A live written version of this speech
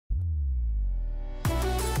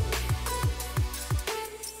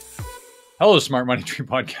Hello, Smart Money Tree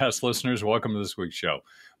Podcast listeners. Welcome to this week's show.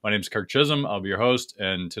 My name is Kirk Chisholm. I'll be your host,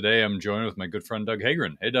 and today I'm joined with my good friend Doug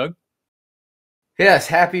Heagren. Hey, Doug. Yes,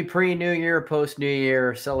 happy pre-New Year, post-New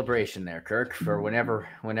Year celebration there, Kirk, for whenever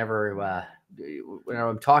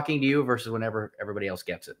I'm talking to you versus whenever everybody else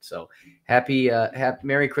gets it. So happy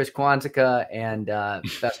Merry Chris Kwanzaa and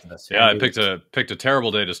Festivus. Yeah, I picked a terrible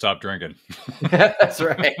day to stop drinking. That's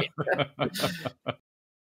right.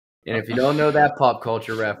 And if you don't know that pop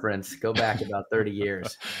culture reference, go back about 30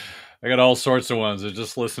 years. I got all sorts of ones. I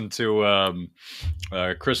just listened to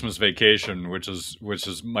Christmas Vacation, which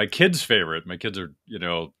is my kids' favorite. My kids are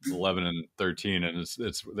 11 and 13, and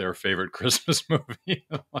it's their favorite Christmas movie.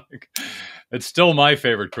 Like, it's still my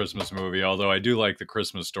favorite Christmas movie, although I do like The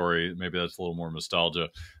Christmas Story. Maybe that's a little more nostalgia.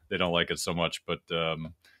 They don't like it so much, but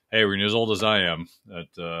hey, when you're as old as I am,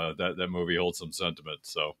 that movie holds some sentiment.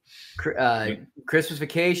 So, Christmas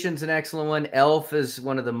Vacation's an excellent one. Elf is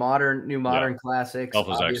one of the modern classics. Elf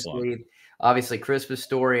is excellent. Obviously, Christmas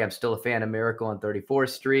Story. I'm still a fan of Miracle on 34th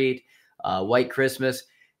Street, White Christmas,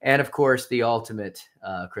 and of course the ultimate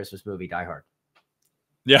Christmas movie, Die Hard.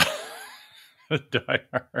 Yeah, Die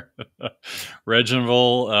Hard.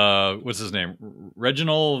 Reginald, what's his name?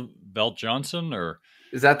 Reginald Belt Johnson, or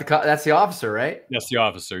is that that's the officer, right? That's the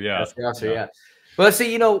officer. Yeah, that's the officer. Yeah. Well, let's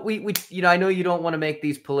see. We I know you don't want to make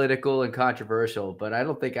these political and controversial, but I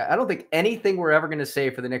don't think anything we're ever going to say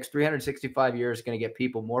for the next 365 years is going to get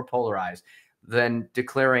people more polarized than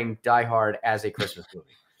declaring Die Hard as a Christmas movie.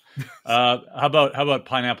 How about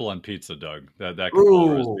pineapple on pizza, Doug? That can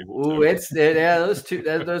polarize people too.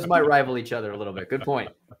 Those might rival each other a little bit. Good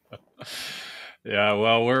point. Yeah.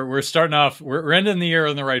 Well, we're starting off. We're ending the year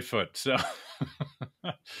on the right foot. So,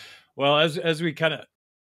 well, as we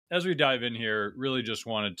dive in here, really just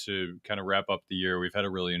wanted to kind of wrap up the year. We've had a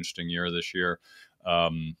really interesting year this year.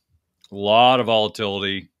 A lot of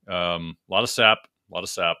volatility, a lot of sap.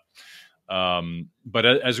 But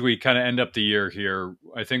as we kind of end up the year here,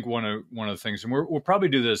 I think one of the things, and we'll probably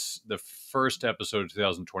do this the first episode of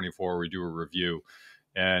 2024, we do a review,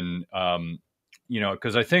 and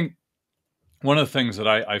because I think one of the things that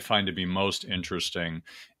I find to be most interesting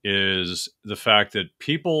is the fact that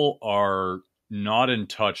people are not in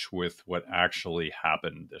touch with what actually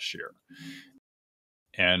happened this year.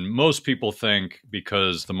 And most people think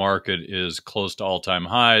because the market is close to all-time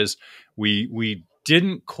highs, we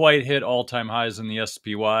didn't quite hit all-time highs in the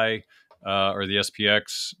SPY or the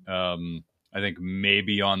SPX. I think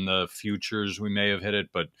maybe on the futures we may have hit it,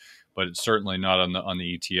 but it's certainly not on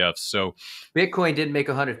the ETFs. So Bitcoin didn't make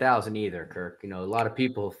 100,000 either, Kirk. A lot of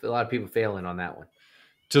people failing on that one.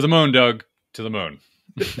 To the moon, Doug. To the moon.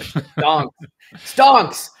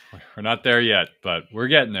 Stonks. We're not there yet, but we're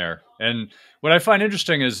getting there. And what I find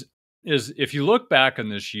interesting is if you look back on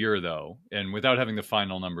this year, though, and without having the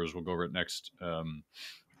final numbers, we'll go over it next.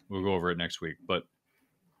 We'll go over it next week. But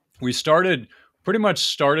we pretty much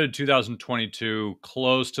started 2022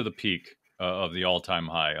 close to the peak of the all-time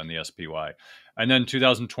high on the SPY, and then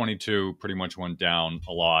 2022 pretty much went down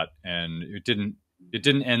a lot, and it didn't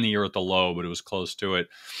end the year at the low, but it was close to it.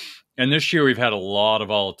 And this year we've had a lot of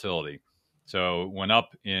volatility. So it went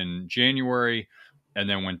up in January and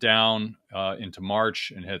then went down into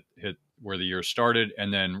March and hit where the year started,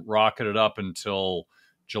 and then rocketed up until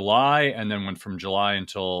July, and then went from July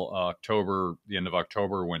until October. The end of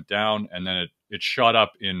October went down, and then it shot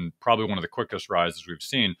up in probably one of the quickest rises we've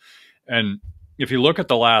seen. And if you look at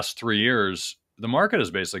the last 3 years, the market has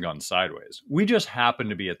basically gone sideways. We just happen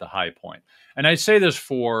to be at the high point. And I say this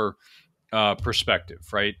for perspective,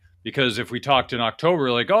 right? Because if we talked in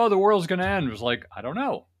October, like, oh, the world's going to end, it was like, I don't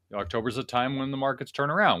know. October's a time when the markets turn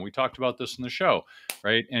around. We talked about this in the show,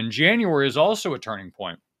 right? And January is also a turning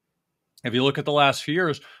point. If you look at the last few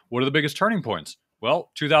years, what are the biggest turning points?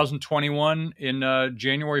 Well, 2021 in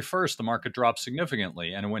January 1st, the market dropped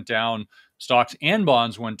significantly, and it went down. Stocks and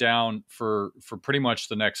bonds went down for pretty much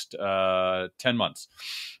the next 10 months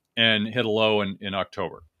and hit a low in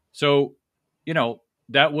October. So,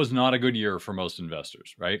 that was not a good year for most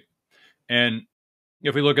investors, right? And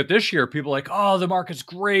if we look at this year, people are like, oh, the market's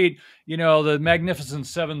great. The Magnificent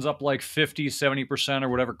Seven's up like 50, 70% or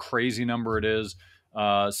whatever crazy number it is.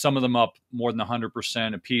 Some of them up more than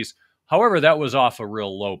 100% a piece. However, that was off a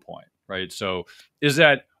real low point, right? So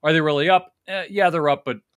are they really up? Yeah, they're up,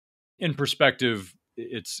 but in perspective,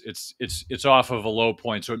 it's off of a low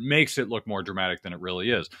point. So it makes it look more dramatic than it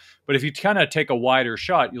really is. But if you kind of take a wider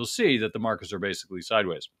shot, you'll see that the markets are basically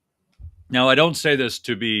sideways. Now, I don't say this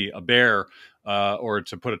to be a bear or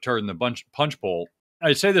to put a turd in the punch bowl.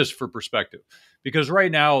 I say this for perspective because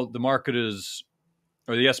right now the market is,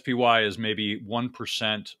 or the SPY is maybe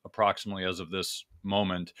 1% approximately as of this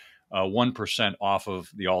moment 1% off of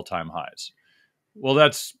the all-time highs. Well,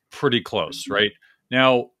 that's pretty close, right?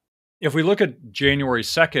 Now, if we look at January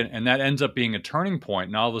 2nd and that ends up being a turning point,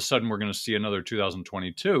 and all of a sudden we're going to see another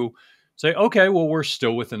 2022, say, okay, well, we're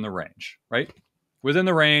still within the range, right? Within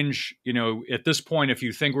the range, at this point, if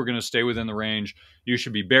you think we're going to stay within the range, you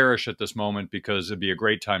should be bearish at this moment because it'd be a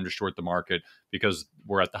great time to short the market because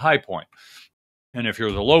we're at the high point. And if you're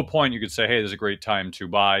at the low point, you could say, hey, there's a great time to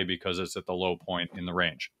buy because it's at the low point in the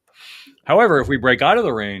range. However, if we break out of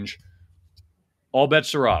the range, all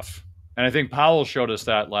bets are off. And I think Powell showed us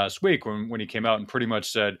that last week when he came out and pretty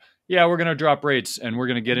much said, yeah, we're going to drop rates. And we're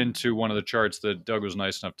going to get into one of the charts that Doug was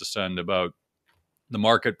nice enough to send about the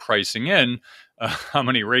market pricing in how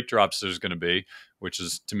many rate drops there's going to be, which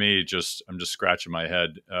is, to me, I'm just scratching my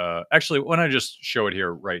head. Actually, why don't I just show it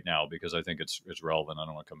here right now because I think it's relevant. I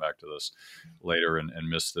don't want to come back to this later and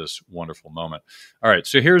miss this wonderful moment. All right,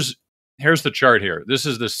 so here's the chart here. This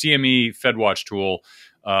is the CME FedWatch tool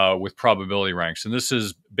with probability ranks. And this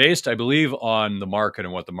is based, I believe, on the market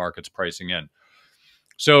and what the market's pricing in.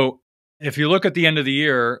 So if you look at the end of the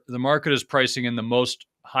year, the market is pricing in the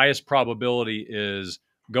highest probability is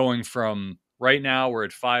going from right now we're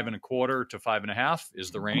at 5.25 to 5.5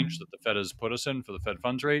 is the range that the Fed has put us in for the Fed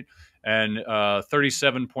funds rate. And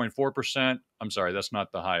 37.4%, I'm sorry, that's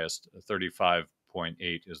not the highest,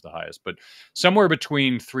 35.8 is the highest, but somewhere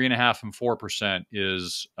between 3.5 and 4%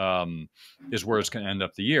 is where it's going to end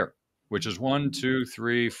up the year, which is 1, 2,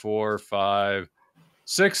 3, 4, 5,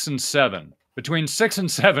 6, and 7. Between 6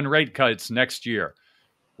 and 7 rate cuts next year.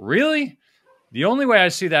 Really? The only way I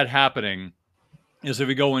see that happening is if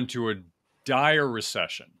we go into a dire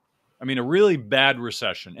recession. I mean, a really bad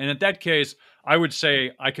recession. And in that case, I would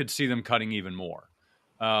say I could see them cutting even more.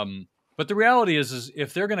 But the reality is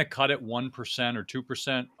if they're going to cut it 1% or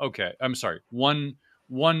 2%, okay. I'm sorry, one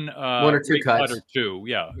or two cuts, cut or two,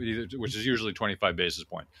 yeah, which is usually 25 basis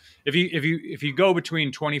point. If you go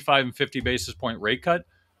between 25 and 50 basis point rate cut,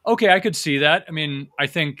 okay, I could see that. I mean, I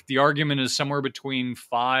think the argument is somewhere between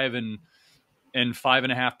 5 and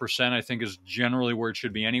 5.5%, I think is generally where it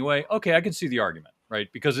should be anyway. Okay, I can see the argument, right?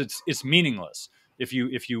 Because it's meaningless if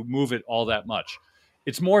you move it all that much.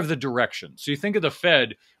 It's more of the direction. So you think of the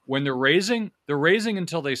Fed, when they're raising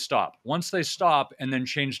until they stop. Once they stop and then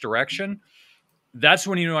change direction, that's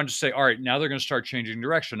when you want to say, all right, now they're going to start changing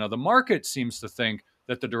direction. Now the market seems to think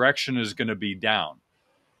that the direction is going to be down.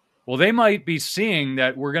 Well, they might be seeing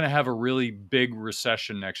that we're going to have a really big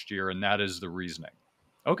recession next year, and that is the reasoning.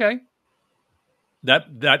 Okay. That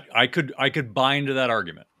I could buy into that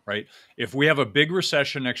argument, right? If we have a big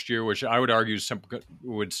recession next year, which I would argue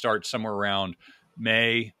would start somewhere around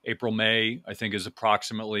April, May, I think is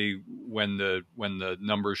approximately when the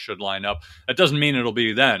numbers should line up. That doesn't mean it'll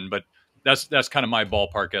be then, but that's kind of my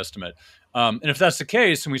ballpark estimate. And if that's the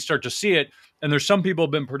case, and we start to see it, and there's some people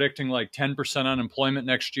have been predicting like 10% unemployment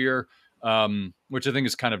next year, which I think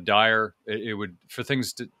is kind of dire. It would, for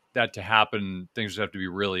things that to happen, things would have to be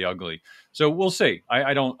really ugly. So we'll see.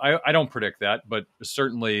 I don't predict that, but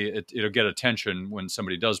certainly it'll get attention when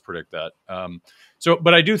somebody does predict that.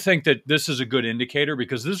 But I do think that this is a good indicator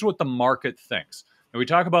because this is what the market thinks. And we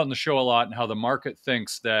talk about in the show a lot and how the market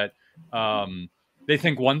thinks that they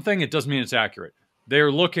think one thing, it doesn't mean it's accurate.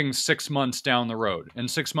 They're looking 6 months down the road. And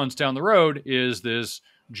 6 months down the road is this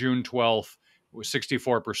June 12th,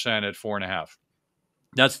 64% at 4.5.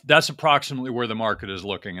 That's approximately where the market is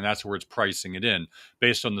looking, and that's where it's pricing it in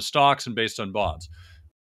based on the stocks and based on bonds.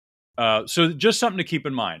 So just something to keep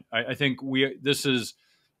in mind. I think this is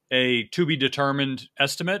a to be determined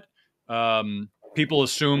estimate. People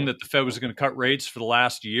assume that the Fed was going to cut rates for the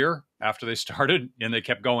last year after they started, and they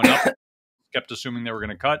kept going up, kept assuming they were going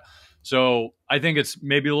to cut. So I think it's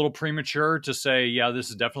maybe a little premature to say, yeah, this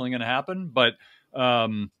is definitely going to happen. But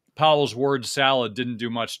Powell's word salad didn't do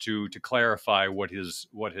much to clarify what his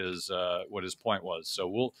point was.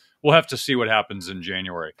 So we'll have to see what happens in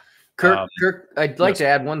January. Kirk, I'd like to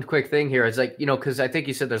add one quick thing here. It's like, because I think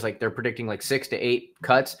you said they're predicting like 6 to 8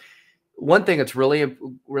 cuts. One thing that's really,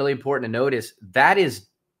 really important to note is that is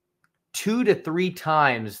 2 to 3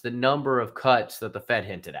 times the number of cuts that the Fed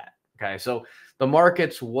hinted at. Okay, so the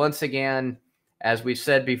markets, once again, as we've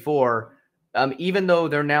said before, even though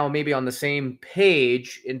they're now maybe on the same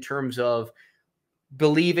page in terms of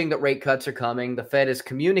believing that rate cuts are coming, the Fed is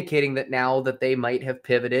communicating that now that they might have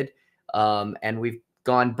pivoted, and we've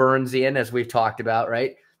gone Burnsian, as we've talked about,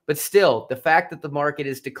 right? But still, the fact that the market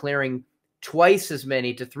is declaring twice as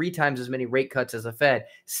many to 3 times as many rate cuts as the Fed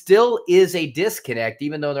still is a disconnect,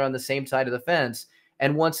 even though they're on the same side of the fence.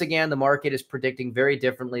 And once again, the market is predicting very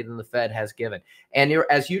differently than the Fed has given. And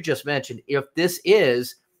as you just mentioned, if this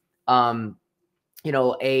is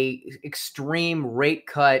a extreme rate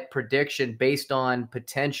cut prediction based on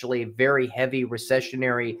potentially very heavy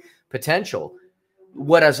recessionary potential.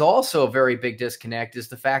 What is also a very big disconnect is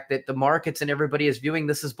the fact that the markets and everybody is viewing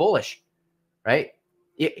this as bullish, right?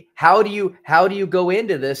 How do you go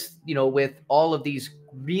into this, with all of these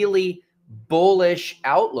really bullish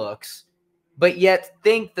outlooks, but yet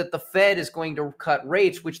think that the Fed is going to cut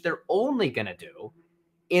rates, which they're only going to do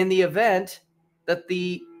in the event that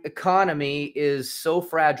the economy is so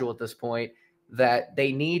fragile at this point that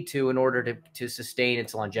they need to in order to sustain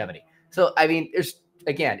its longevity. So, I mean,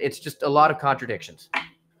 it's just a lot of contradictions.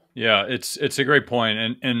 Yeah, it's a great point.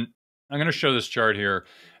 And I'm going to show this chart here,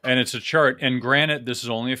 and it's a chart. And granted, this is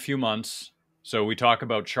only a few months. So we talk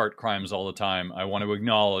about chart crimes all the time. I want to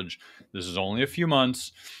acknowledge this is only a few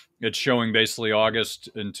months. It's showing basically August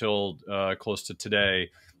until close to today,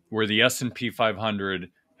 where the S&P 500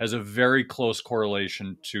 has a very close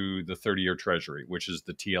correlation to the 30-year Treasury, which is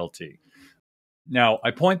the TLT. Now, I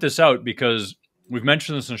point this out because we've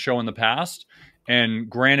mentioned this in the show in the past, and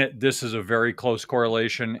granted, this is a very close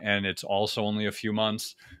correlation, and it's also only a few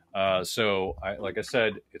months. So, like I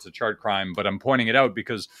said, it's a chart crime, but I'm pointing it out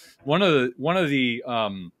because one of the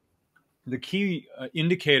key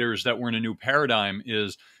indicators that we're in a new paradigm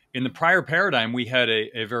is in the prior paradigm we had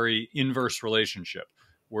a very inverse relationship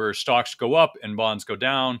where stocks go up and bonds go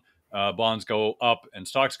down, bonds go up and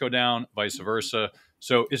stocks go down, vice versa.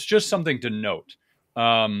 So it's just something to note.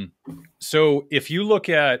 So if you look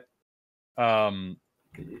at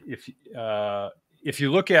if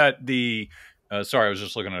you look at the sorry, I was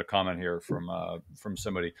just looking at a comment here from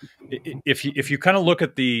somebody. If you kind of look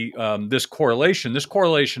at the this correlation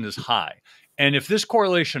is high, and if this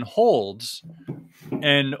correlation holds,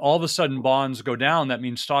 and all of a sudden bonds go down, that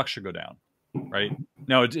means stocks should go down, right?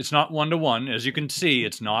 Now it's not 1-to-1, as you can see.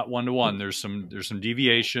 It's not 1-to-1. There's some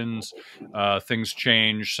deviations. Things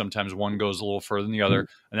change. Sometimes one goes a little further than the other,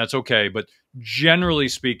 and that's okay. But generally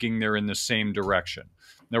speaking, they're in the same direction.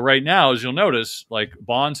 Now, right now, as you'll notice, like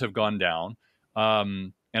bonds have gone down.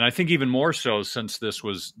 And I think even more so since this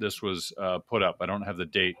was put up. I don't have the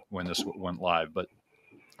date when this went live, but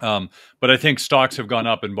I think stocks have gone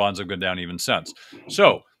up and bonds have gone down even since.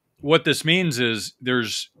 So what this means is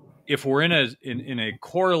if we're in a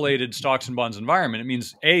correlated stocks and bonds environment, it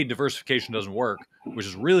means diversification doesn't work, which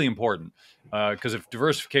is really important because if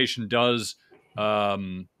diversification does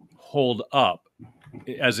hold up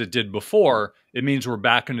as it did before, it means we're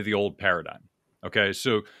back into the old paradigm. Okay,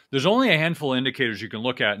 so there's only a handful of indicators you can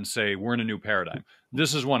look at and say we're in a new paradigm.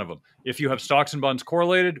 This is one of them. If you have stocks and bonds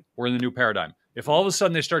correlated, we're in the new paradigm. If all of a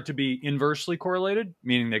sudden they start to be inversely correlated,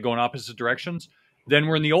 meaning they go in opposite directions, then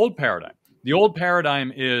we're in the old paradigm. The old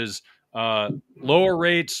paradigm is lower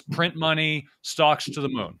rates, print money, stocks to the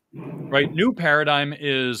moon, right? New paradigm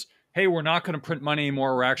is, hey, we're not going to print money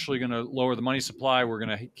anymore. We're actually going to lower the money supply. We're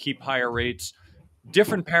going to keep higher rates.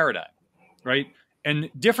 Different paradigm, right?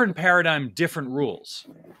 And different paradigm, different rules,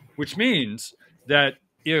 which means that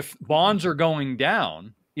if bonds are going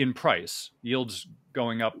down in price, yields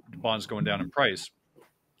going up, bonds going down in price,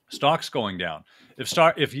 stocks going down.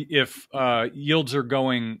 If yields are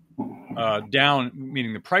going down,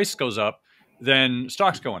 meaning the price goes up, then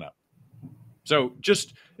stocks going up. So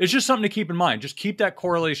it's just something to keep in mind. Just keep that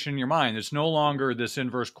correlation in your mind. It's no longer this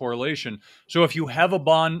inverse correlation. So if you have a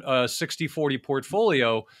bond 60-40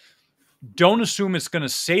 portfolio, don't assume it's going to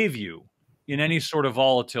save you in any sort of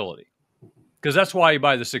volatility, because that's why you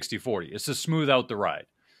buy the 60-40. It's to smooth out the ride.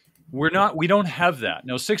 We don't have that.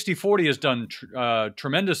 Now, 60-40 has done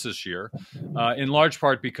tremendous this year, in large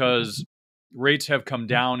part because rates have come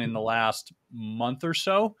down in the last month or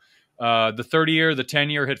so. The 30-year, the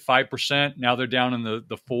 10-year hit 5%. Now they're down in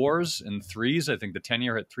the 4s and 3s. I think the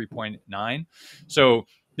 10-year hit 3.9. So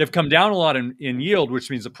they've come down a lot in yield,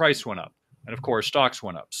 which means the price went up. And of course, stocks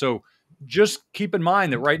went up. So just keep in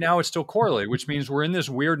mind that right now it's still correlated, which means we're in this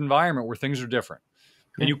weird environment where things are different.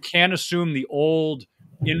 And you can't assume the old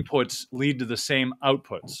inputs lead to the same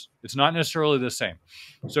outputs. It's not necessarily the same.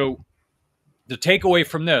 So the takeaway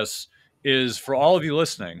from this is, for all of you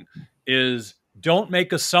listening, is don't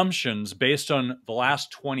make assumptions based on the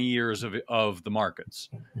last 20 years of the markets.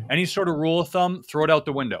 Any sort of rule of thumb, throw it out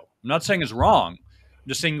the window. I'm not saying it's wrong. I'm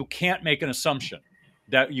just saying you can't make an assumption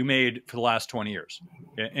that you made for the last 20 years.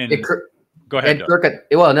 And go ahead, Doug. Kirk,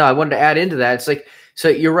 well, no, I wanted to add into that. It's like, so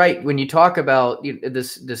you're right. When you talk about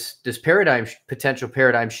this potential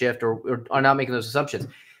paradigm shift or not making those assumptions,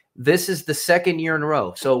 this is the second year in a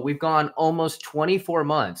row. So we've gone almost 24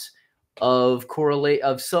 months of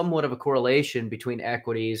somewhat of a correlation between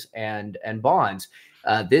equities and bonds.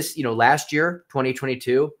 Last year,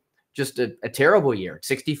 2022, just a terrible year.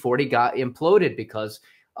 60-40 got imploded because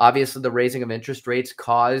obviously the raising of interest rates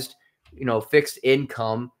caused, fixed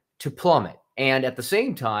income to plummet. And at the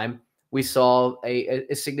same time, we saw a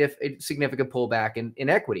significant pullback in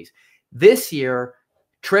equities. This year,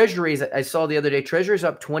 treasuries, I saw the other day, treasuries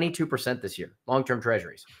up 22% this year, long-term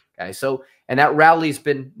treasuries. Okay. So, and that rally's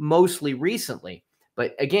been mostly recently,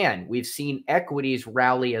 but again, we've seen equities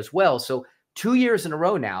rally as well. So 2 years in a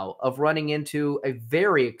row now of running into a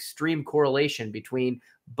very extreme correlation between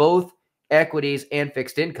both equities and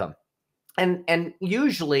fixed income. And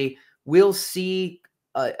usually we'll see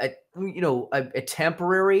a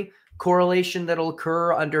temporary correlation that'll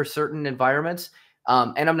occur under certain environments.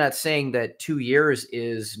 And I'm not saying that 2 years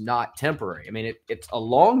is not temporary. I mean, it's a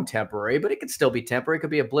long temporary, but it could still be temporary. It could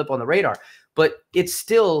be a blip on the radar, but it's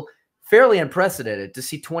still fairly unprecedented to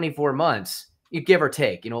see 24 months, you give or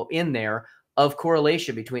take, in there of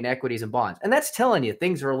correlation between equities and bonds. And that's telling you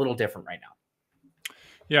things are a little different right now.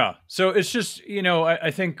 Yeah. So it's just,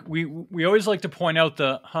 I think we always like to point out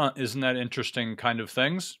isn't that interesting kind of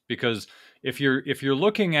things, because if you're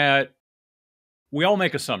looking at, we all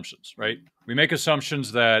make assumptions, right? We make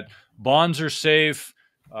assumptions that bonds are safe,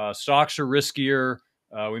 stocks are riskier.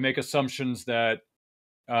 We make assumptions that,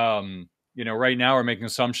 right now we're making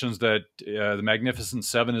assumptions that the Magnificent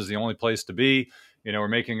Seven is the only place to be. We're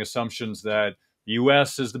making assumptions that the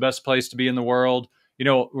U.S. is the best place to be in the world.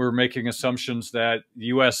 We're making assumptions that the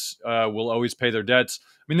U.S. Will always pay their debts.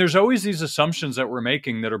 I mean, there's always these assumptions that we're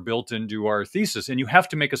making that are built into our thesis, and you have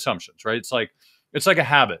to make assumptions, right? It's like a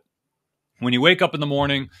habit. When you wake up in the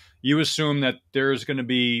morning, you assume that there's going to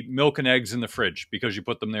be milk and eggs in the fridge because you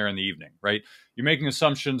put them there in the evening, right? You're making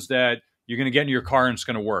assumptions that you're going to get in your car and it's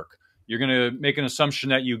going to work. You're going to make an assumption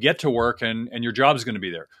that you get to work and your job is going to be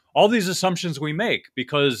there. All these assumptions we make,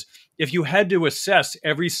 because if you had to assess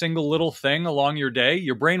every single little thing along your day,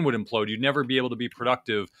 your brain would implode. You'd never be able to be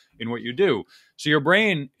productive in what you do. So your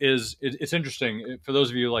brain it's interesting. For those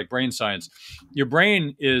of you who like brain science, your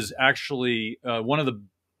brain is actually one of the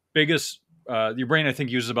biggest. Your brain, I think,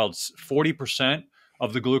 uses about 40%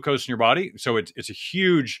 of the glucose in your body. So it's a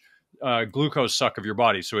huge glucose suck of your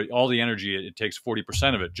body. So all the energy, it takes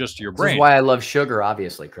 40% of it just to your brain. This is why I love sugar,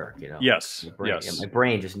 obviously, Kirk. Yes, yes. My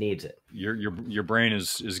brain just needs it. Your brain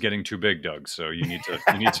is getting too big, Doug. So you need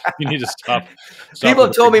to stop. People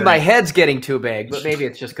have told me my head's getting too big, but maybe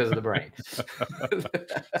it's just because of the brain.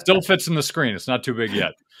 Still fits in the screen. It's not too big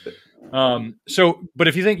yet. But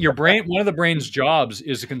if you think your brain, one of the brain's jobs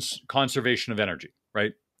is conservation of energy,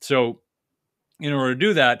 right? So in order to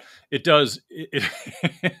do that, it does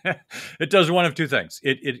one of two things.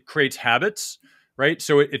 It creates habits, right?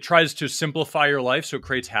 So it tries to simplify your life. So it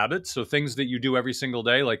creates habits. So things that you do every single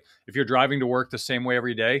day, like if you're driving to work the same way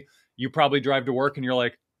every day, you probably drive to work and you're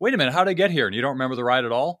like, wait a minute, how did I get here? And you don't remember the ride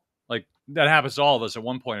at all. Like that happens to all of us at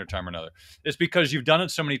one point in time or another. It's because you've done it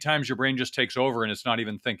so many times, your brain just takes over and it's not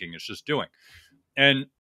even thinking, it's just doing. And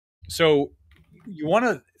so you want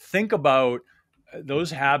to think about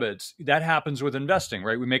those habits. That happens with investing,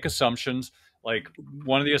 right? We make assumptions. Like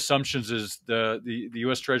one of the assumptions is the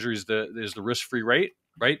U.S. Treasury is the risk-free rate,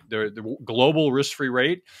 right? The global risk-free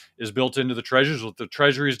rate is built into the treasuries. With the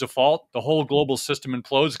treasuries default, the whole global system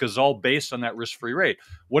implodes because it's all based on that risk-free rate.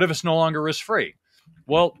 What if it's no longer risk-free?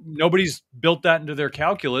 Well, nobody's built that into their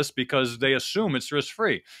calculus because they assume it's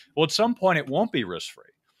risk-free. Well, at some point, it won't be risk-free.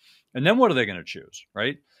 And then what are they going to choose,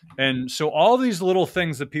 right? And so all these little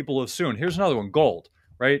things that people assume. Here's another one, gold,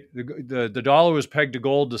 right? The dollar was pegged to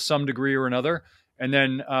gold to some degree or another. And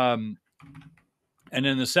then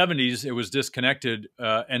in the 70s, it was disconnected.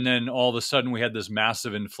 And then all of a sudden, we had this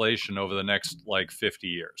massive inflation over the next 50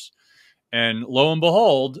 years. And lo and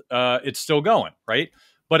behold, it's still going, right?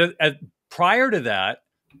 But prior to that,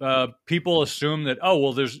 people assume that,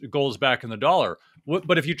 there's gold's back in the dollar.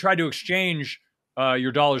 But if you tried to exchange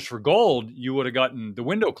your dollars for gold, you would have gotten the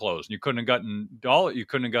window closed. You couldn't have gotten you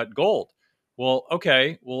couldn't have got gold. Well,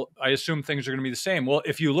 okay. Well, I assume things are going to be the same. Well,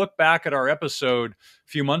 if you look back at our episode a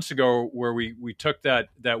few months ago where we took that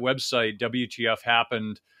website, WTF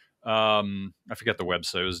happened. I forget the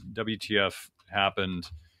website. It was WTF happened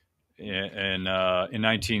in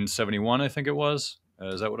 1971. I think it was.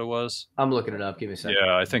 Is that what it was? I'm looking it up. Give me a second.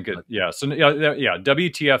 Yeah, I think it. Yeah. So yeah.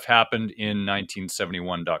 WTF happened in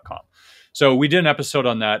 1971.com. So we did an episode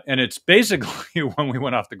on that, and it's basically when we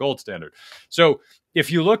went off the gold standard. So if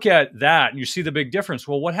you look at that and you see the big difference,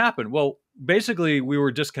 well, what happened? Well, basically we were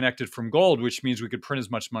disconnected from gold, which means we could print as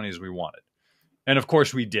much money as we wanted. And of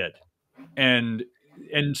course we did. And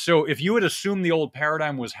so if you had assumed the old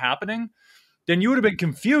paradigm was happening, then you would have been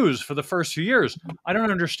confused for the first few years. I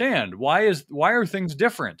don't understand. Why are things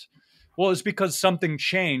different? Well, it's because something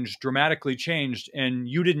changed, dramatically changed, and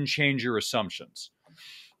you didn't change your assumptions.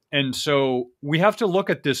 And so we have to look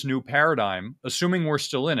at this new paradigm, assuming we're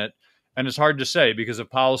still in it. And it's hard to say because if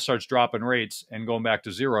Powell starts dropping rates and going back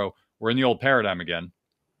to zero, we're in the old paradigm again.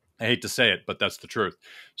 I hate to say it, but that's the truth.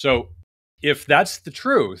 So if that's the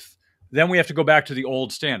truth, then we have to go back to the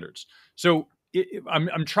old standards. So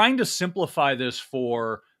I'm trying to simplify this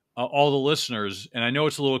for all the listeners, and I know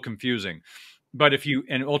it's a little confusing. But if you,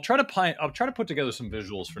 and I'll try to put together some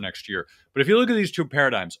visuals for next year. But if you look at these two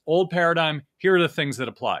paradigms, old paradigm, here are the things that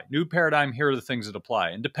apply. New paradigm, here are the things that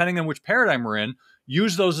apply. And depending on which paradigm we're in,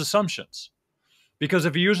 use those assumptions. Because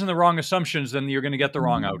if you're using the wrong assumptions, then you're going to get the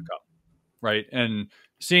wrong outcome, right? And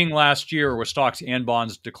seeing last year where stocks and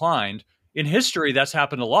bonds declined, in history, that's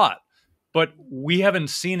happened a lot. But we haven't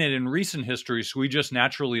seen it in recent history, so we just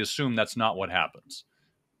naturally assume that's not what happens.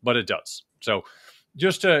 But it does. So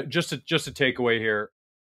just a takeaway here.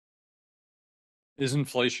 Is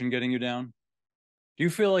inflation getting you down? Do you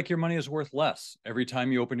feel like your money is worth less every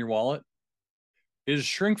time you open your wallet? Is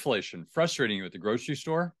shrinkflation frustrating you at the grocery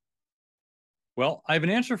store? Well, I have an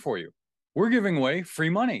answer for you. We're giving away free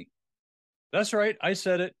money. That's right, I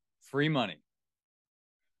said it, free money.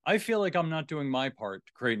 I feel like I'm not doing my part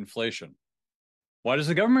to create inflation. Why does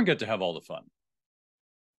the government get to have all the fun?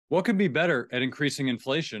 What could be better at increasing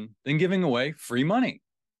inflation than giving away free money?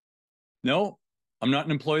 No, I'm not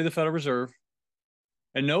an employee of the Federal Reserve.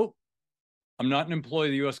 And no, I'm not an employee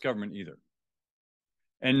of the US government either.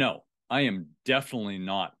 And no, I am definitely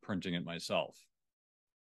not printing it myself.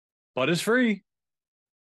 But it's free.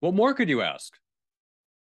 What more could you ask?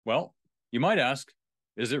 Well, you might ask,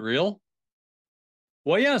 is it real?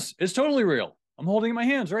 Well, yes, it's totally real. I'm holding it in my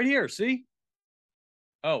hands right here, see?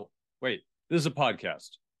 Oh, wait, this is a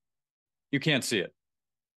podcast. You can't see it.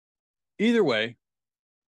 Either way,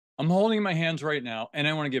 I'm holding it in my hands right now, and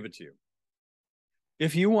I want to give it to you.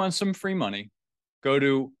 If you want some free money, go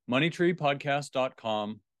to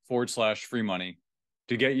moneytreepodcast.com/free money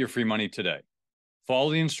to get your free money today.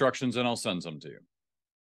 Follow the instructions and I'll send some to you.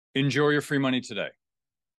 Enjoy your free money today.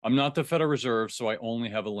 I'm not the Federal Reserve, so I only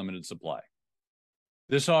have a limited supply.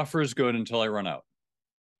 This offer is good until I run out.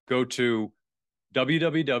 Go to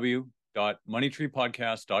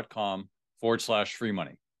www.moneytreepodcast.com/free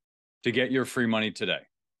money to get your free money today.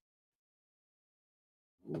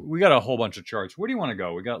 We got a whole bunch of charts. Where do you want to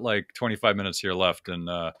go? We got like 25 minutes here left, and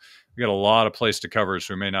we got a lot of place to cover,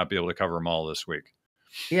 so we may not be able to cover them all this week.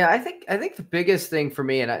 Yeah, I think the biggest thing for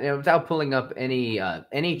me, and without pulling up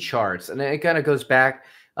any charts, and it kind of goes back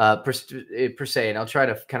per se, and I'll try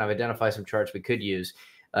to kind of identify some charts we could use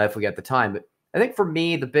if we got the time. But I think for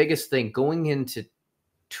me, the biggest thing going into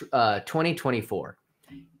 2024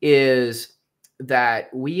 is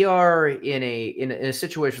that we are in a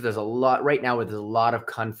situation where there's a lot right now where there's a lot of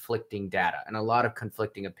conflicting data and a lot of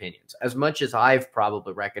conflicting opinions, as much as I've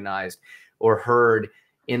probably recognized or heard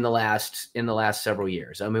in the last several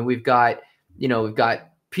years. I mean, we've got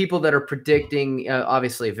people that are predicting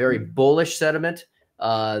obviously a very bullish sentiment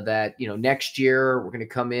that next year we're going to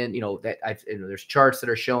come in, there's charts that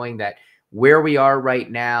are showing that where we are right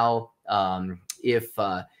now,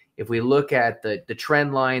 if we look at the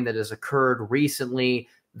trend line that has occurred recently,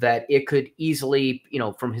 that it could easily,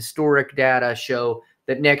 from historic data, show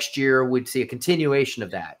that next year we'd see a continuation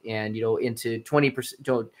of that, and into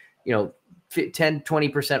 20%,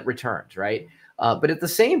 10-20% returns, right? But at the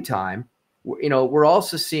same time, we're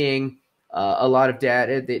also seeing a lot of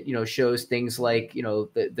data that shows things like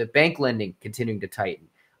the bank lending continuing to tighten.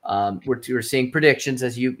 We're seeing predictions,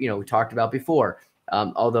 as we talked about before,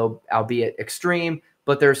 although albeit extreme.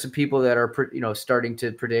 But there are some people that are starting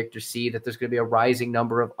to predict or see that there's going to be a rising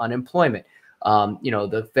number of unemployment.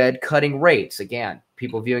 The Fed cutting rates, again,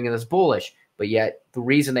 people viewing it as bullish, but yet the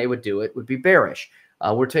reason they would do it would be bearish.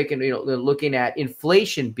 We're looking at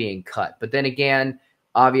inflation being cut, but then again,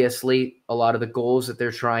 obviously, a lot of the goals that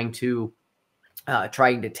they're trying to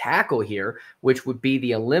tackle here, which would be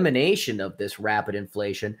the elimination of this rapid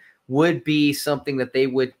inflation, would be something that they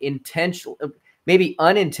would intentionally, maybe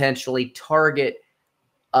unintentionally, target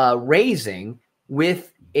raising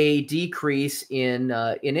with a decrease in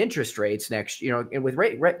interest rates next, and with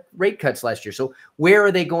rate cuts last year. So where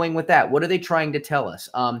are they going with that? What are they trying to tell us?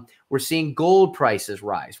 We're seeing gold prices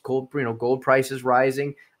rise. Gold prices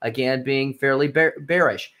rising, again, being fairly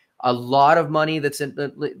bearish. A lot of money that's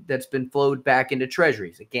been flowed back into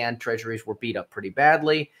treasuries. Again, treasuries were beat up pretty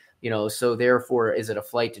badly. So therefore, is it a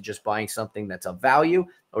flight to just buying something that's of value,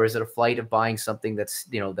 or is it a flight of buying something that's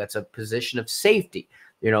that's a position of safety?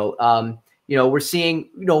 We're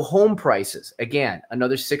seeing, home prices, again,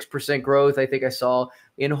 another 6% growth, I think I saw,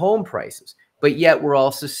 in home prices. but yet we're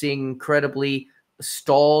also seeing incredibly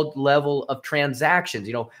stalled level of transactions.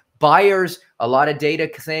 Buyers, a lot of data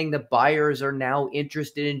saying that buyers are now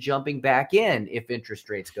interested in jumping back in if interest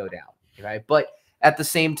rates go down. Right. But at the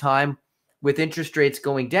same time, with interest rates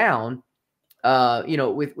going down,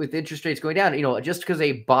 with interest rates going down, just because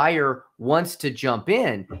a buyer wants to jump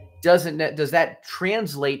in, does that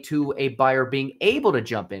translate to a buyer being able to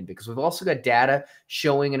jump in? Because we've also got data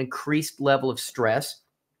showing an increased level of stress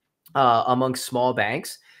among small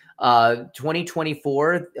banks.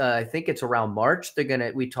 2024, I think it's around March.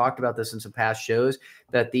 We talked about this in some past shows,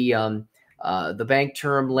 that the bank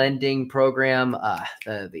term lending program,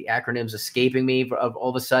 the acronym's escaping me all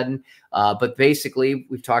of a sudden. But basically,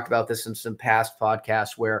 we've talked about this in some past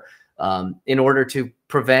podcasts where in order to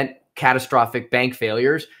prevent catastrophic bank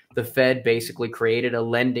failures, the Fed basically created a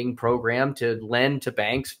lending program to lend to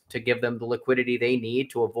banks to give them the liquidity they need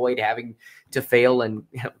to avoid having to fail and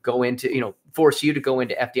force you to go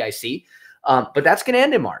into FDIC. But that's going to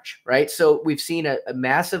end in March, right? So we've seen a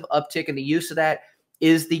massive uptick in the use of that.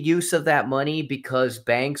 Is the use of that money because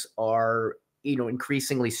banks are,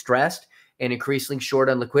 increasingly stressed and increasingly short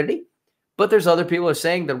on liquidity? But there's other people who are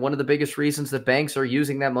saying that one of the biggest reasons that banks are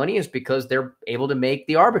using that money is because they're able to make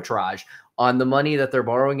the arbitrage on the money that they're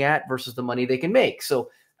borrowing at versus the money they can make. So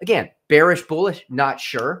again, bearish, bullish, not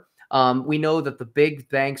sure. We know that the big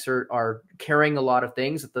banks are carrying a lot of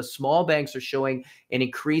things, that the small banks are showing an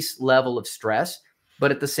increased level of stress. But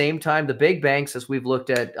at the same time, the big banks, as we've looked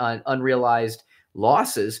at unrealized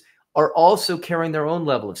losses, are also carrying their own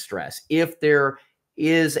level of stress. If there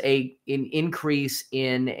is an increase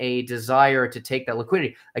in a desire to take that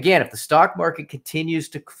liquidity, again, if the stock market continues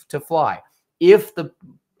to fly, if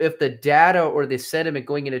the data or the sentiment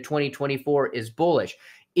going into 2024 is bullish,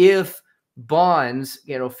 if bonds,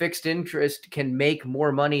 fixed interest can make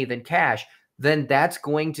more money than cash, then that's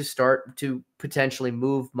going to start to potentially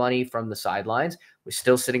move money from the sidelines. We're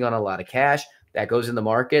still sitting on a lot of cash. That goes in the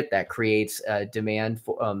market. That creates demand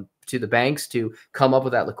for, to the banks to come up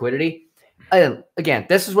with that liquidity. And again,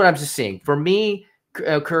 this is what I'm just seeing. For me,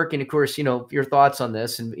 Kirk, and of course, your thoughts on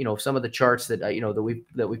this, and some of the charts that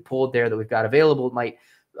that we pulled there that we've got available might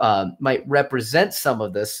represent some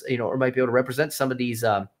of this, or might be able to represent some of these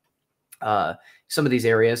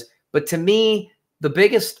areas. But to me, the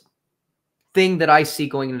biggest thing that I see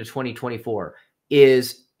going into 2024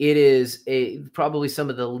 is it is probably some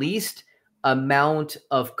of the least amount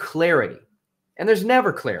of clarity. And there's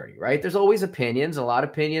never clarity, right? There's always opinions.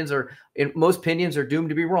 Most opinions are doomed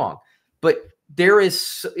to be wrong. But there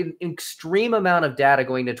is an extreme amount of data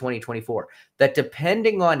going to 2024 that,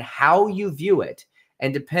 depending on how you view it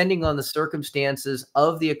and depending on the circumstances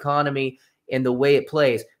of the economy and the way it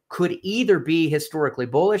plays, could either be historically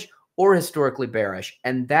bullish or historically bearish.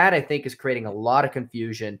 And that, I think, is creating a lot of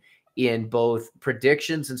confusion in both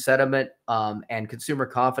predictions and sentiment and consumer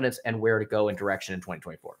confidence and where to go in direction in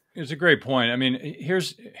 2024. It's a great point. I mean,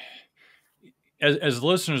 as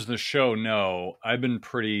listeners of the show know, I've been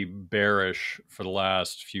pretty bearish for the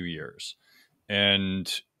last few years. And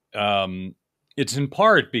it's in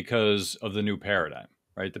part because of the new paradigm,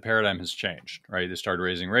 right? The paradigm has changed, right? They started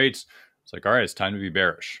raising rates. It's like, all right, it's time to be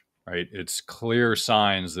bearish, right? It's clear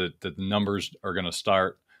signs that the numbers are going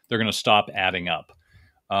to stop adding up.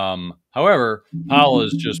 However, Powell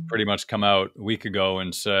has just pretty much come out a week ago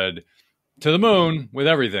and said, to the moon with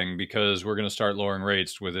everything, because we're going to start lowering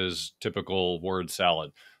rates with his typical word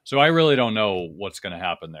salad. So I really don't know what's going to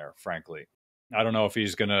happen there, frankly. I don't know if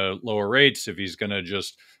he's going to lower rates, if he's going to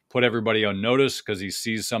just put everybody on notice because he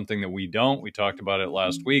sees something that we don't. We talked about it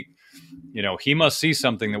last week. He must see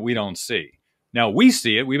something that we don't see. Now, we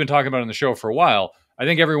see it. We've been talking about it on the show for a while. I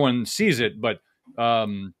think everyone sees it, but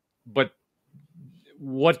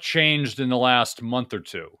what changed in the last month or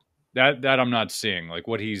two? That I'm not seeing, like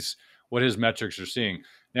what his metrics are seeing.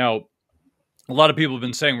 Now, a lot of people have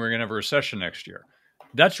been saying we're going to have a recession next year.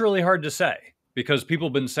 That's really hard to say because people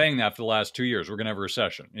have been saying that for the last 2 years. We're going to have a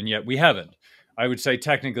recession, and yet we haven't. I would say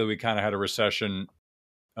technically we kind of had a recession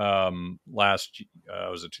last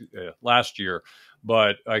year,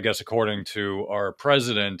 but I guess according to our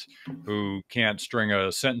president, who can't string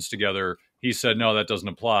a sentence together, he said, no, that doesn't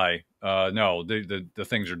apply. No, the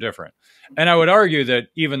things are different. And I would argue that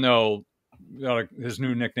even though his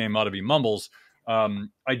new nickname ought to be Mumbles,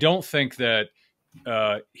 I don't think that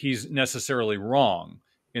he's necessarily wrong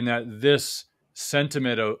in that this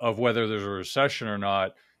sentiment of whether there's a recession or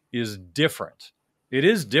not is different. It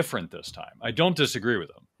is different this time. I don't disagree with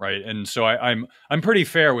him, right? And so I'm pretty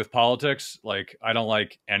fair with politics. Like, I don't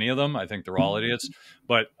like any of them. I think they're all idiots.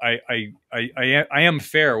 But I am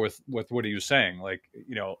fair with what he was saying. Like,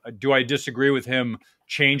 you know, do I disagree with him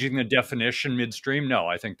changing the definition midstream? No,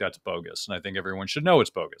 I think that's bogus, and I think everyone should know it's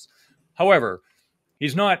bogus. However,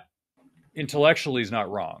 he's not intellectually, he's not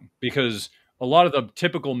wrong, because a lot of the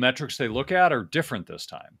typical metrics they look at are different this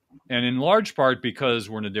time, and in large part because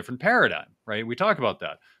we're in a different paradigm, right? We talk about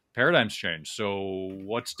that. Paradigms change. So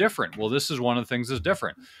what's different? Well, this is one of the things that's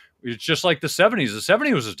different. It's just like the 70s. The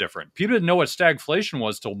 70s was different. People didn't know what stagflation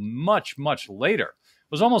was till much, much later.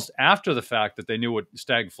 It was almost after the fact that they knew what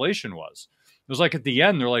stagflation was. It was like at the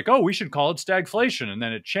end, they're like, oh, we should call it stagflation. And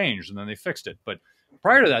then it changed, and then they fixed it. But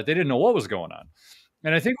prior to that, they didn't know what was going on.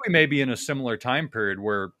 And I think we may be in a similar time period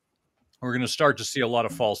where we're going to start to see a lot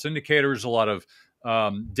of false indicators, a lot of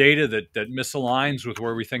data that misaligns with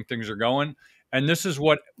where we think things are going. And this is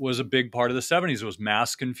what was a big part of the 70s, was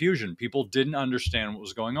mass confusion. People didn't understand what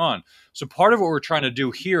was going on. So part of what we're trying to do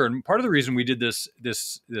here, and part of the reason we did this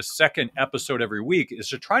second episode every week, is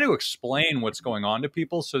to try to explain what's going on to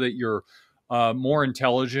people so that you're more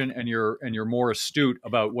intelligent and you're more astute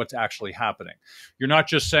about what's actually happening. You're not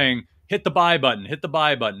just saying, hit the buy button, hit the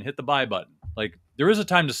buy button, hit the buy button. Like, there is a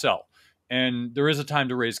time to sell, and there is a time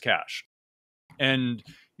to raise cash. And,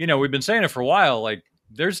 you know, we've been saying it for a while, like,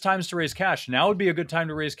 there's times to raise cash. Now would be a good time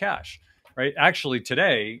to raise cash, right? Actually,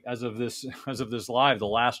 today, as of this live, the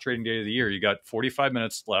last trading day of the year, you got 45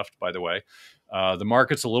 minutes left, by the way. The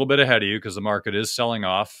market's a little bit ahead of you because the market is selling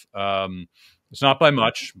off. It's not by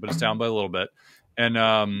much, but it's down by a little bit.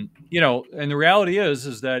 And, you know, and the reality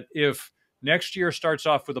is that if next year starts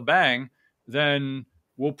off with a bang, then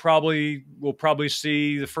we'll probably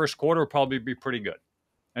see the first quarter will probably be pretty good.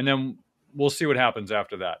 And then we'll see what happens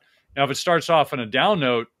after that. Now, if it starts off on a down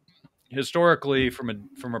note, historically, from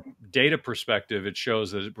a data perspective, it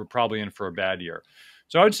shows that we're probably in for a bad year.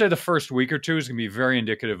 So I would say the first week or two is going to be very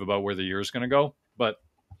indicative about where the year is going to go. But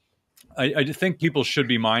I think people should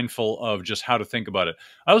be mindful of just how to think about it.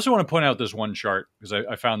 I also want to point out this one chart because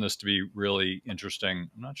I found this to be really interesting.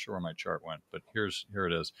 I'm not sure where my chart went, but here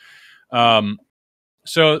it is.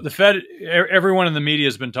 So the Fed, everyone in the media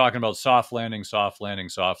has been talking about soft landing, soft landing,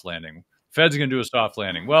 soft landing. Fed's going to do a soft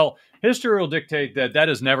landing. Well, history will dictate that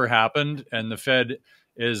has never happened, and the Fed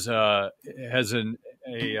has an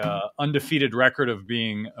undefeated record of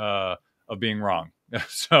being wrong.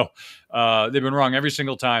 So they've been wrong every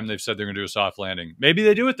single time they've said they're going to do a soft landing. Maybe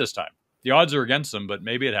they do it this time. The odds are against them, but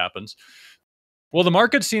maybe it happens. Well, the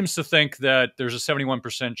market seems to think that there's a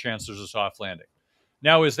 71% chance there's a soft landing.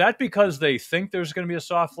 Now, is that because they think there's going to be a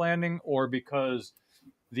soft landing, or because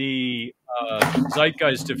the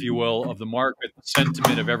zeitgeist, if you will, of the market, the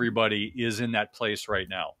sentiment of everybody is in that place right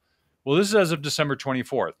now? Well, this is as of December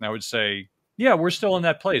 24th. And I would say, yeah, we're still in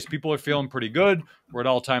that place. People are feeling pretty good. We're at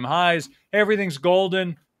all-time highs. Everything's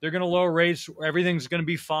golden. They're going to lower rates. Everything's going to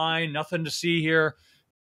be fine. Nothing to see here.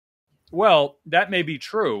 Well, that may be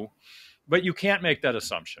true, but you can't make that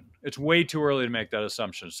assumption. It's way too early to make that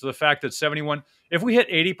assumption. So the fact that 71, if we hit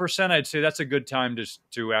 80%, I'd say that's a good time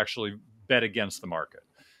to actually bet against the market.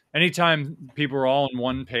 Anytime people are all on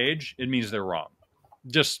one page, it means they're wrong.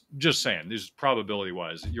 Just saying, this is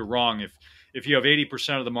probability-wise. You're wrong if you have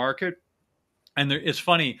 80% of the market. And it's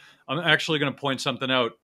funny, I'm actually going to point something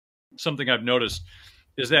out. Something I've noticed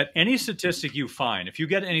is that any statistic you find, if you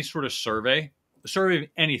get any sort of survey, a survey of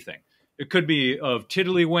anything, it could be of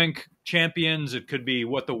tiddlywink champions, it could be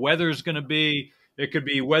what the weather's going to be, it could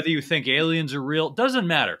be whether you think aliens are real. It doesn't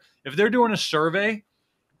matter. If they're doing a survey,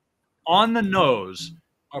 on the nose,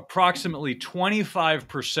 approximately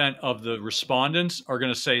 25% of the respondents are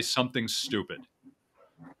going to say something stupid,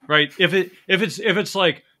 right? If it's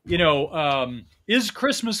like, you know, is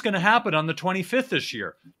Christmas going to happen on the 25th this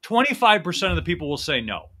year? 25% of the people will say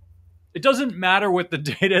no. It doesn't matter what the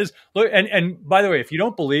date is. Look, and by the way, if you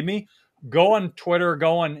don't believe me, go on Twitter,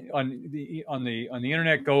 go on the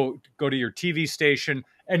internet, go to your TV station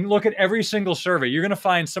and look at every single survey. You're going to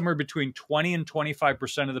find somewhere between 20 and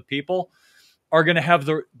 25% of the people are going to have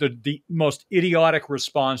the most idiotic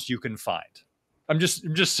response you can find. I'm just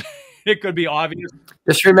it could be obvious.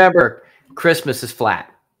 Just remember, Christmas is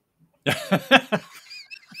flat.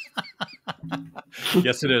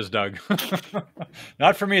 Yes, it is, Doug.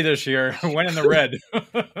 Not for me this year. Went in the red.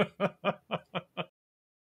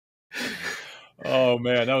 Oh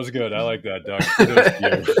man, that was good. I like that, Doug. Kudos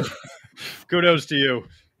to you. Kudos to you.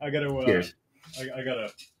 I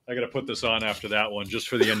gotta put this on after that one, just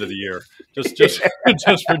for the end of the year. Just just for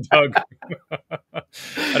Doug.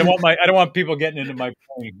 I don't want people getting into my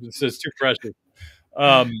brain. It's too precious.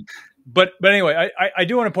 but anyway, I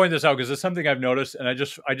do want to point this out because it's something I've noticed, and I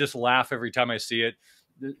just laugh every time I see it.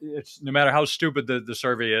 It's no matter how stupid the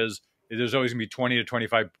survey is, there's always going to be 20 to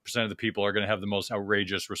 25% of the people are going to have the most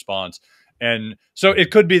outrageous response, and so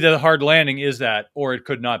it could be the hard landing is that, or it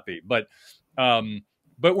could not be. But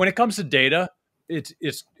when it comes to data,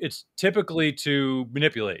 it's typically to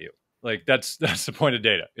manipulate you. Like that's the point of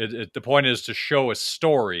data. The point is to show a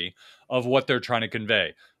story of what they're trying to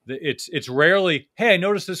convey. It's rarely, hey, I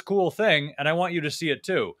noticed this cool thing and I want you to see it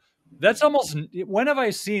too. That's almost, when have I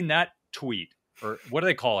seen that tweet? Or what do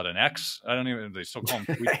they call it? An X? I don't even, they still call them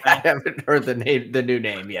tweets now? I haven't heard the new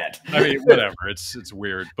name yet. I mean, whatever. It's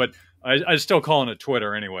weird, but I still calling it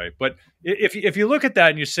Twitter anyway. But if you look at that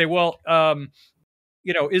and you say, well,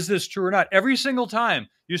 is this true or not? Every single time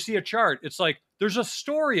you see a chart, it's like there's a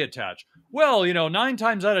story attached. Well, 9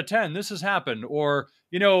 times out of 10, this has happened. Or,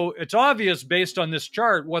 it's obvious based on this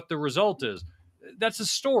chart what the result is. That's a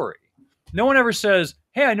story. No one ever says,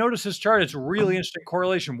 hey, I noticed this chart. It's a really interesting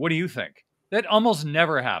correlation. What do you think? That almost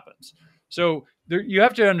never happens. So you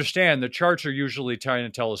have to understand the charts are usually trying to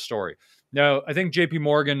tell a story. Now, I think JP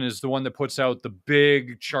Morgan is the one that puts out the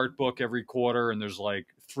big chart book every quarter, and there's like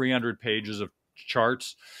 300 pages of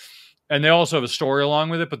charts. And they also have a story along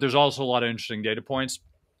with it, but there's also a lot of interesting data points.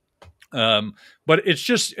 But it's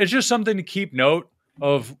just something to keep note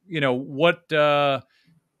of, what,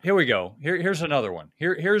 here we go. Here's another one.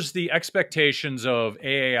 Here's the expectations of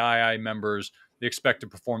AAII members. They expect to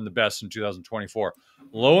perform the best in 2024.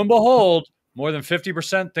 Lo and behold, more than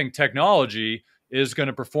 50% think technology is going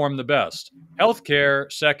to perform the best.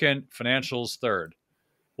 Healthcare, second. Financials, third.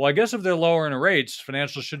 Well, I guess if they're lowering the rates,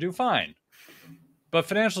 financials should do fine. But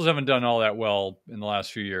financials haven't done all that well in the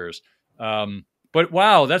last few years. But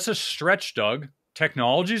wow, that's a stretch, Doug.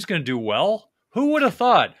 Technology is going to do well? Who would have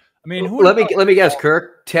thought? I mean, let me guess,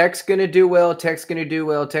 Kirk. Tech's going to do well. Tech's going to do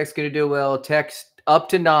well. Tech's going to do well. Tech's up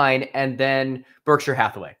to 9, and then Berkshire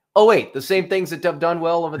Hathaway. Oh wait, the same things that have done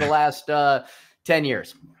well over the last 10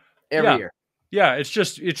 years, every year. Yeah, it's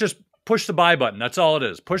just push the buy button. That's all it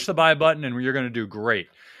is. Push the buy button, and you're going to do great.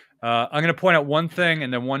 I'm going to point out one thing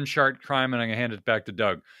and then one chart crime, and I'm going to hand it back to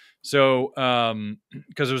Doug. So,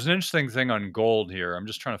 because there was an interesting thing on gold here. I'm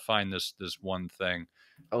just trying to find this one thing.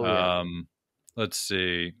 Oh yeah. Let's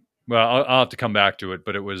see. Well, I'll have to come back to it,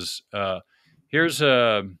 but it was here's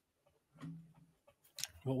a.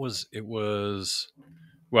 What was it? Was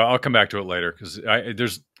well, I'll come back to it later because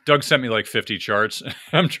Doug sent me like 50 charts.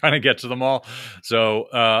 I'm trying to get to them all. So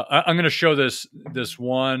I'm going to show this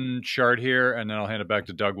one chart here, and then I'll hand it back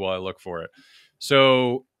to Doug while I look for it.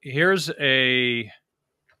 So here's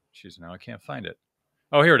now I can't find it.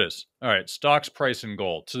 Oh, here it is. All right, stocks, price, and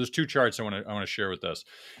gold. So there's two charts I want to share with us.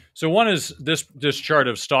 So one is this chart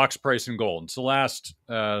of stocks, price, and gold. It's the last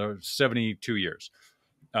 72 years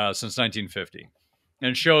since 1950. And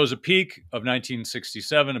it shows a peak of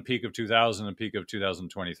 1967, a peak of 2000, a peak of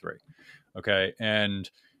 2023. Okay. And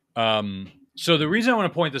so the reason I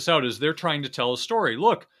want to point this out is they're trying to tell a story.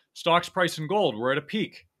 Look, stocks, price, and gold, we're at a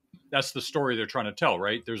peak. That's the story they're trying to tell,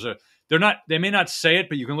 right? They may not say it,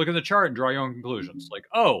 but you can look at the chart and draw your own conclusions. Like,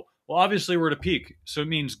 oh, well, obviously we're at a peak. So it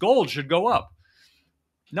means gold should go up.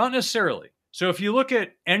 Not necessarily. So if you look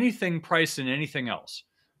at anything priced in anything else,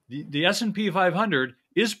 the S&P 500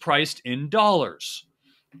 is priced in dollars.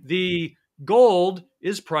 The gold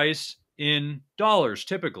is priced in dollars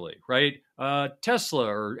typically, right? Tesla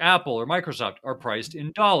or Apple or Microsoft are priced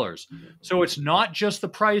in dollars. So it's not just the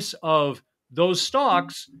price of those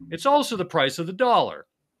stocks, it's also the price of the dollar.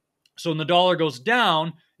 So when the dollar goes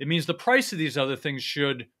down, it means the price of these other things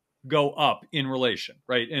should go up in relation,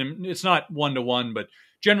 right? And it's not one-to-one, but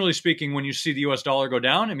generally speaking, when you see the US dollar go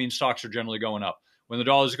down, it means stocks are generally going up. When the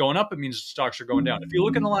dollar is going up, it means stocks are going down. If you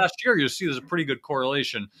look in the last year, you'll see there's a pretty good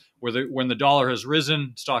correlation where when the dollar has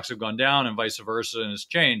risen, stocks have gone down and vice versa, and it's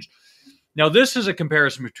changed. Now, this is a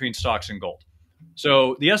comparison between stocks and gold.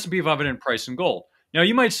 So the S&P 500 price in gold. Now,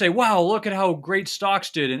 you might say, wow, look at how great stocks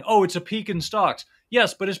did. And, oh, it's a peak in stocks.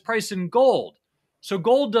 Yes, but it's priced in gold. So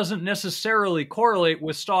gold doesn't necessarily correlate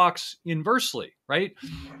with stocks inversely, right?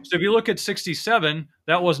 So if you look at 67,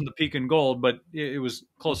 that wasn't the peak in gold, but it was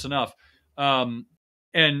close enough.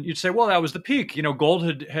 And you'd say, well, that was the peak. Gold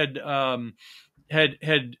had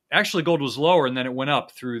actually gold was lower and then it went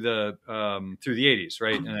up through the 80s,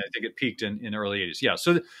 right? And I think it peaked in early 80s. Yeah.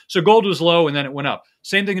 So gold was low and then it went up.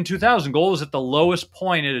 Same thing in 2000. Gold was at the lowest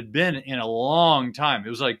point it had been in a long time. It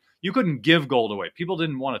was like you couldn't give gold away. People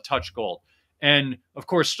didn't want to touch gold. And of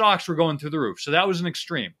course, stocks were going through the roof. So that was an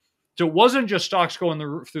extreme. So it wasn't just stocks going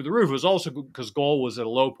through the roof. It was also because gold was at a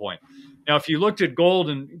low point. Now, if you looked at gold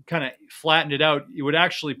and kind of flattened it out, it would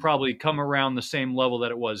actually probably come around the same level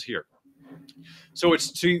that it was here. So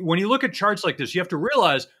when you look at charts like this, you have to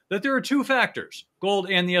realize that there are two factors, gold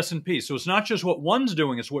and the S&P. So it's not just what one's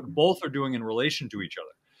doing, it's what both are doing in relation to each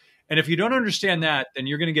other. And if you don't understand that, then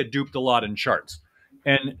you're going to get duped a lot in charts.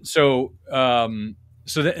 And so, and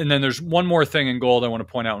then there's one more thing in gold I want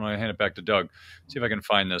to point out when I hand it back to Doug. See if I can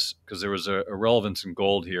find this, because there was a relevance in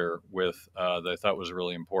gold here with that I thought was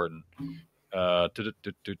really important. Oh,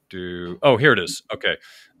 here it is. Okay.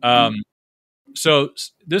 So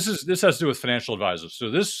this has to do with financial advisors. So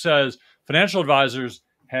this says financial advisors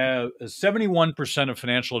have 71% of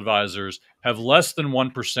financial advisors have less than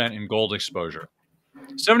 1% in gold exposure.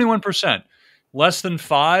 71%. Less than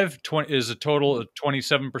 5 is a total of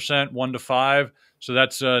 27%, 1 to 5. So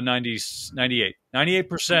that's 98.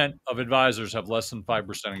 98% of advisors have less than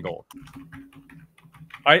 5% in gold.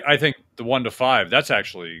 I think the 1 to 5, that's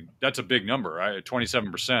a big number.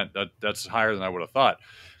 27%. That's higher than I would have thought.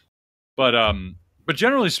 But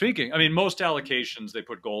generally speaking, I mean, most allocations, they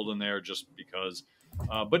put gold in there just because.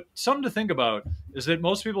 But something to think about is that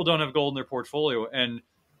most people don't have gold in their portfolio. And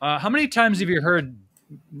how many times have you heard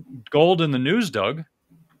gold in the news, Doug?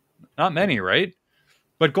 Not many, right?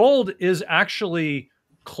 But gold is actually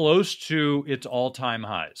close to its all-time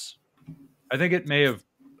highs. I think it may have,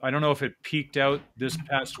 I don't know if it peaked out this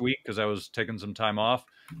past week because I was taking some time off,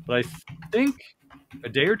 but I think a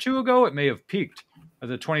day or two ago it may have peaked at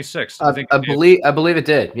the 26th. I believe it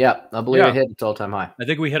did. Yeah, I believe it hit its all-time high. I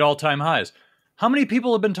think we hit all-time highs. How many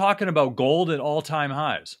people have been talking about gold at all-time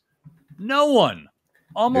highs? No one.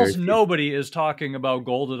 Almost nobody is talking about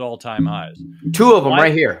gold at all-time highs. Two of them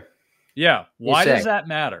right here. Yeah. Why does that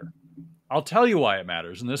matter? I'll tell you why it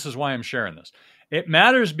matters, and this is why I'm sharing this. It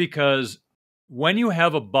matters because when you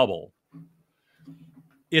have a bubble,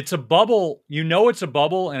 it's a bubble. You know it's a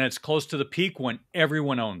bubble, and it's close to the peak when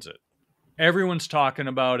everyone owns it. Everyone's talking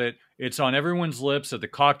about it. It's on everyone's lips at the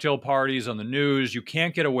cocktail parties, on the news. You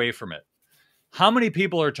can't get away from it. How many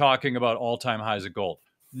people are talking about all-time highs of gold?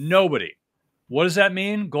 Nobody. What does that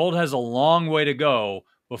mean? Gold has a long way to go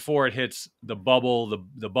before it hits the bubble,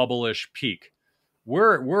 the bubble-ish peak.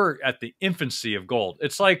 We're at the infancy of gold.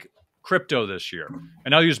 It's like crypto this year.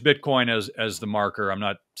 And I'll use Bitcoin as the marker. I'm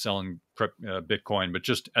not selling Bitcoin, but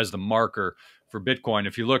just as the marker for Bitcoin.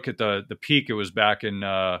 If you look at the peak, it was back in,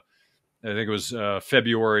 I think it was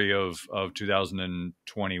February of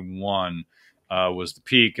 2021 was the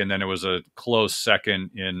peak. And then it was a close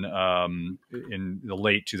second in the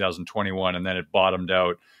late 2021. And then it bottomed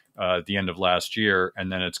out at the end of last year.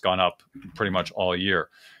 And then it's gone up pretty much all year.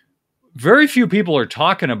 Very few people are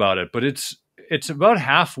talking about it, but it's about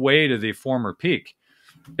halfway to the former peak.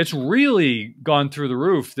 It's really gone through the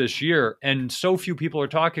roof this year, and so few people are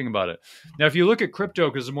talking about it. Now, if you look at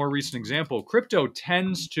crypto, because a more recent example, crypto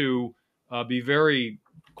tends to be very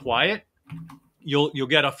quiet. You'll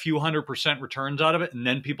get a few 100% returns out of it, and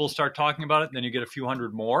then people start talking about it, and then you get a few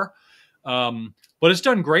hundred more. But it's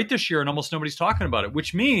done great this year, and almost nobody's talking about it,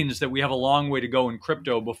 which means that we have a long way to go in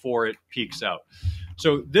crypto before it peaks out.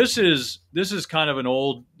 So this is kind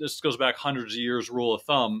of this goes back hundreds of years rule of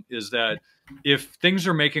thumb, is that if things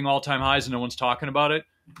are making all-time highs and no one's talking about it,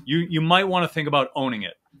 you might want to think about owning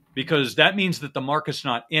it, because that means that the market's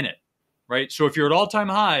not in it, right? So if you're at all-time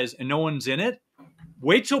highs and no one's in it,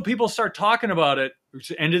 wait till people start talking about it. It's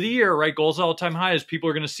the end of the year, right? Gold's all-time highs. People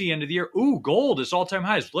are going to see end of the year. Ooh, gold is all-time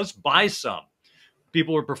highs. Let's buy some.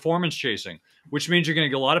 People are performance chasing, which means you're going to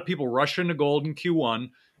get a lot of people rush into gold in Q1.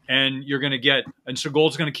 And so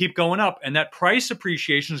gold's going to keep going up, and that price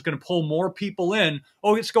appreciation is going to pull more people in.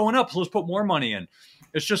 Oh, it's going up, so let's put more money in.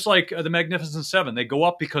 It's just like the Magnificent Seven. They go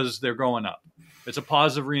up because they're going up. It's a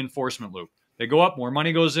positive reinforcement loop. They go up, more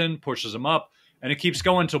money goes in, pushes them up, and it keeps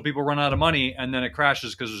going until people run out of money, and then it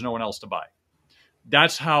crashes because there's no one else to buy.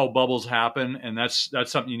 That's how bubbles happen, and that's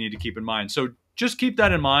something you need to keep in mind. So just keep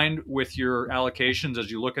that in mind with your allocations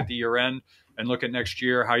as you look at the year end and look at next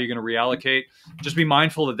year, how you're going to reallocate. Just be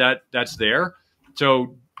mindful that's there.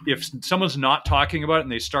 So if someone's not talking about it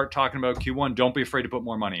and they start talking about Q1, don't be afraid to put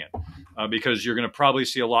more money in, because you're going to probably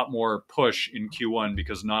see a lot more push in Q1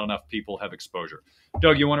 because not enough people have exposure.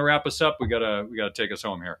 Doug, you want to wrap us up? We gotta take us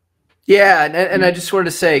home here. Yeah, and I just wanted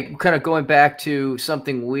to say, kind of going back to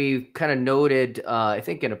something we kind of noted, I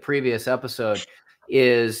think in a previous episode,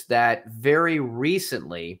 is that very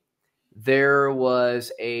recently there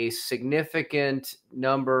was a significant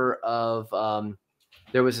number of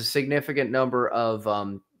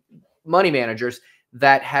money managers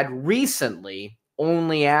that had recently,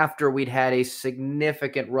 only after we'd had a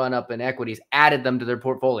significant run up in equities, added them to their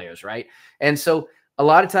portfolios, right? And so a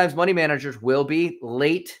lot of times money managers will be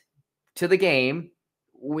late to the game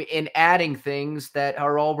in adding things that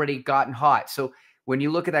are already gotten hot. So when you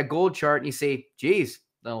look at that gold chart and you say, geez,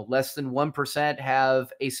 no, less than 1%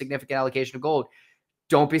 have a significant allocation of gold.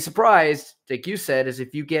 Don't be surprised, like you said, is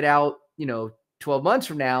if you get out, 12 months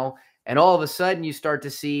from now, and all of a sudden you start to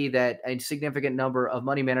see that a significant number of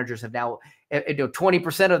money managers have now,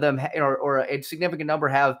 20% of them, or a significant number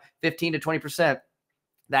have 15 to 20%.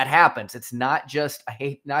 That happens. It's not just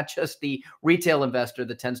the retail investor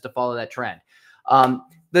that tends to follow that trend.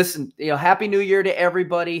 Listen, Happy New Year to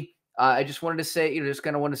everybody. I just wanted to say, just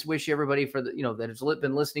kind of want to wish everybody for that has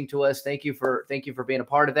been listening to us. Thank you for being a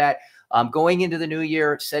part of that. Going into the new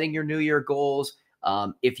year, setting your New Year goals.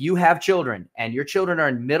 If you have children and your children are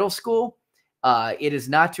in middle school, it is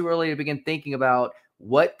not too early to begin thinking about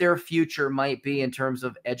what their future might be in terms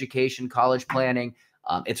of education, college planning.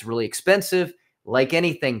 It's really expensive. Like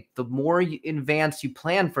anything, the more in advance you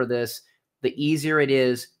plan for this, the easier it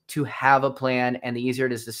is to have a plan and the easier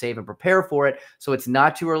it is to save and prepare for it. So it's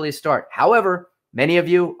not too early to start. However, many of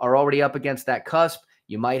you are already up against that cusp.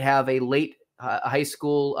 You might have a late high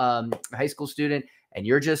school student and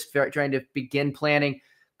you're just trying to begin planning.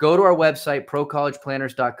 Go to our website,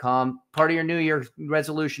 ProCollegePlanners.com. Part of your New Year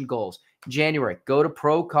resolution goals. January, go to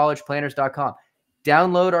ProCollegePlanners.com.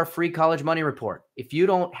 Download our free college money report. If you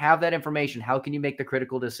don't have that information, how can you make the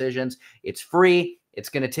critical decisions? It's free. It's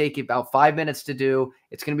going to take you about 5 minutes to do.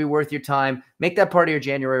 It's going to be worth your time. Make that part of your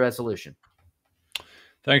January resolution.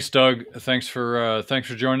 Thanks, Doug. Thanks for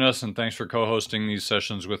joining us, and thanks for co-hosting these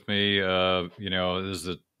sessions with me. This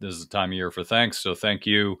is the time of year for thanks. So thank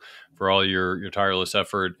you for all your tireless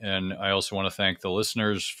effort, and I also want to thank the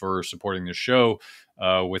listeners for supporting the show.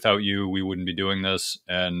 Without you, we wouldn't be doing this.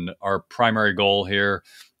 And our primary goal here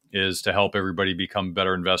is to help everybody become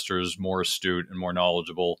better investors, more astute and more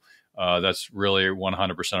knowledgeable. That's really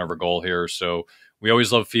 100% of our goal here. So we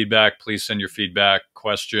always love feedback. Please send your feedback,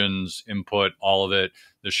 questions, input, all of it.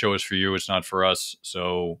 This show is for you. It's not for us.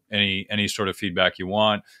 So any sort of feedback you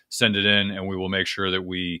want, send it in, and we will make sure that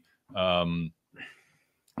we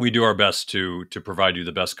do our best to provide you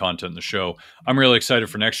the best content in the show. I'm really excited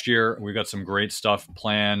for next year. We've got some great stuff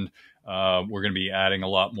planned. We're going to be adding a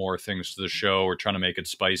lot more things to the show. We're trying to make it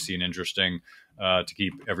spicy and interesting to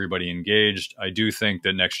keep everybody engaged. I do think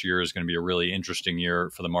that next year is going to be a really interesting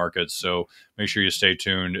year for the markets. So make sure you stay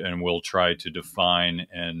tuned, and we'll try to define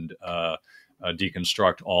and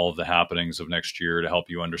deconstruct all of the happenings of next year to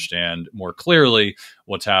help you understand more clearly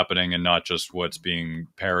what's happening and not just what's being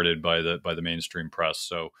parroted by the mainstream press.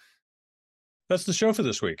 So that's the show for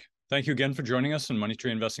this week. Thank you again for joining us on Money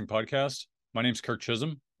Tree Investing Podcast. My name's Kirk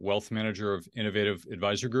Chisholm, Wealth Manager of Innovative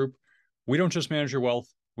Advisor Group. We don't just manage your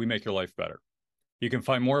wealth, we make your life better. You can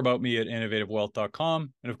find more about me at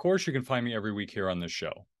innovativewealth.com. And of course, you can find me every week here on this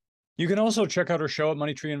show. You can also check out our show at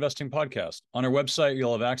Money Tree Investing Podcast. On our website,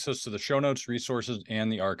 you'll have access to the show notes, resources,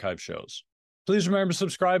 and the archive shows. Please remember to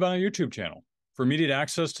subscribe on our YouTube channel for immediate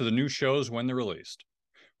access to the new shows when they're released.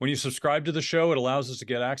 When you subscribe to the show, it allows us to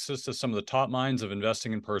get access to some of the top minds of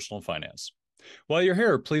investing in personal finance. While you're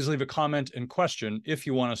here, please leave a comment and question if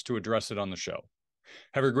you want us to address it on the show.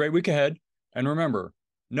 Have a great week ahead, and remember,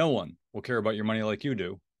 no one will care about your money like you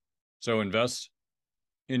do, so invest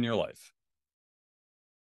in your life.